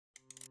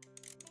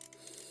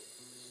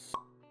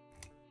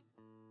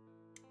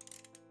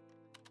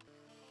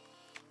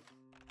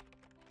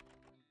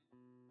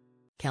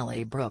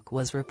Kelly Brook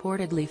was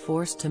reportedly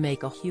forced to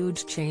make a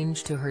huge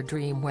change to her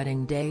dream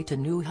wedding day to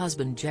new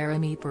husband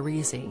Jeremy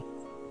Parisi.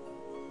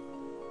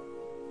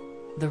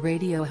 The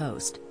radio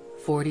host,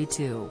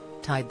 42,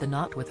 tied the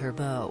knot with her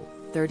beau,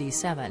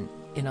 37,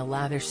 in a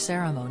lavish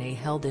ceremony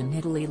held in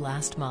Italy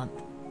last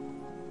month.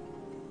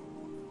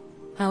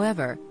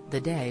 However,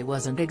 the day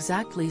wasn't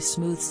exactly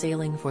smooth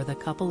sailing for the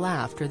couple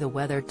after the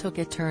weather took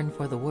a turn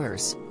for the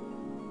worse.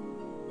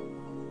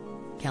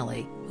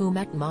 Kelly, who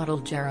met model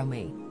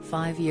Jeremy,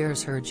 5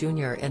 years her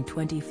junior in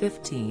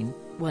 2015,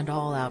 went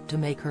all out to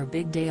make her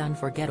big day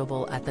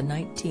unforgettable at the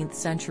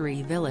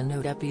 19th-century Villa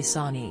Nota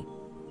Pisani.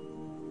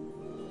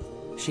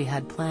 She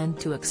had planned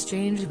to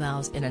exchange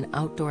vows in an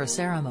outdoor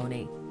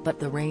ceremony, but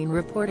the rain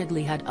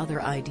reportedly had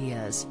other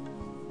ideas.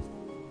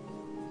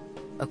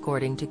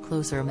 According to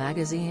Closer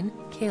magazine,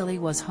 Kelly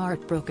was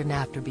heartbroken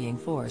after being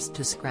forced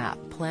to scrap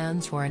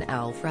plans for an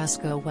al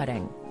fresco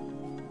wedding.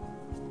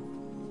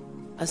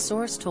 A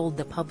source told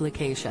the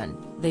publication,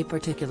 they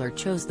particularly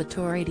chose the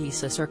Torre di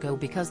Caserco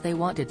because they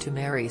wanted to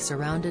marry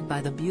surrounded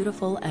by the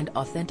beautiful and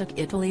authentic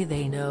Italy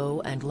they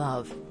know and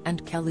love,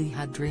 and Kelly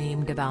had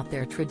dreamed about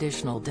their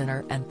traditional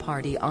dinner and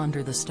party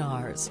under the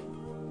stars.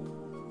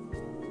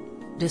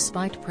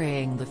 Despite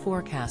praying the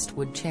forecast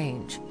would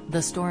change,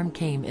 the storm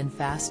came in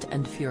fast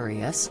and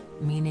furious,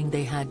 meaning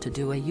they had to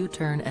do a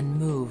U-turn and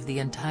move the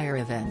entire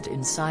event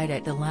inside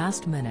at the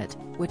last minute,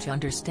 which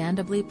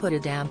understandably put a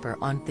damper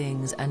on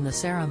things and the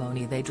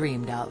ceremony they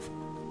dreamed of.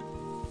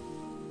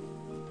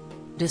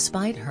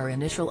 Despite her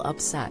initial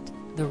upset,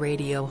 the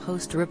radio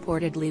host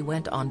reportedly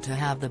went on to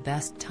have the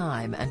best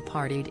time and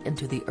partied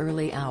into the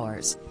early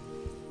hours.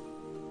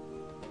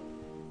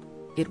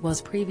 It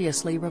was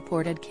previously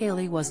reported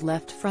Kelly was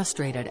left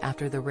frustrated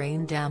after the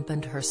rain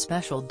dampened her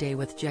special day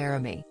with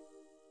Jeremy.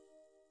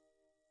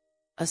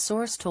 A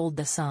source told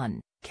The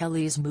Sun,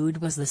 Kelly's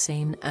mood was the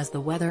same as the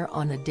weather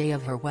on the day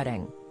of her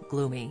wedding,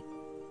 gloomy.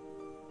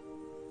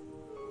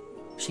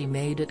 She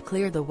made it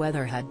clear the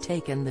weather had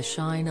taken the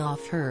shine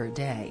off her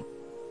day.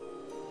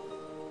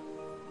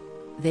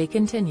 They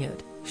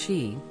continued,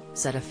 she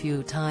said a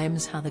few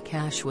times how the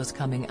cash was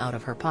coming out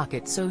of her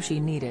pocket so she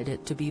needed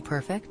it to be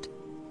perfect.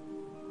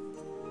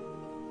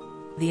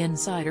 The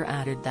insider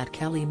added that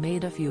Kelly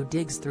made a few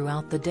digs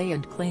throughout the day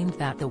and claimed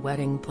that the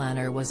wedding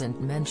planner wasn't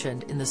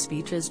mentioned in the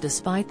speeches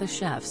despite the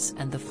chefs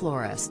and the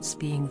florists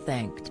being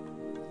thanked.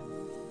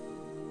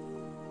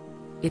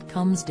 It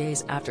comes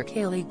days after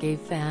Kelly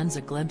gave fans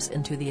a glimpse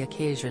into the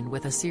occasion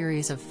with a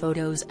series of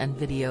photos and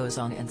videos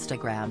on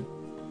Instagram.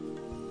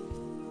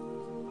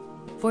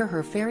 For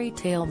her fairy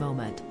tale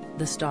moment,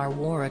 the star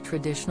wore a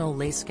traditional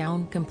lace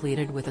gown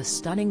completed with a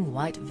stunning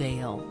white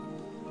veil.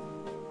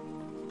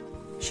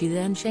 She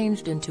then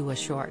changed into a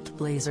short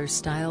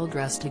blazer-style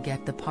dress to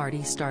get the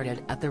party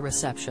started at the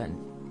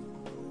reception.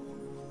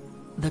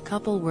 The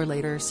couple were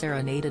later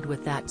serenaded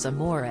with That's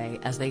Amore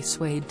as they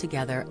swayed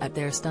together at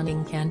their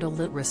stunning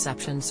candlelit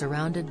reception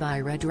surrounded by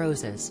red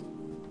roses.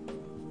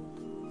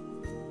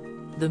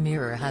 The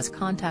Mirror has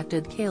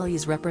contacted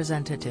Kelly's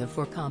representative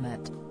for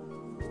comment.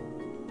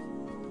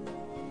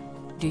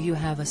 Do you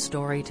have a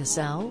story to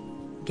sell?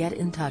 Get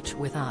in touch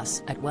with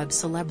us at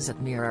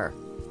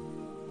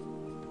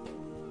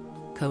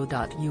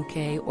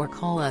webcelebs@mirror.co.uk or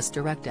call us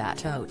direct at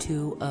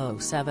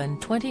 0207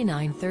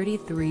 29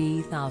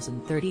 33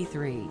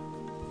 033.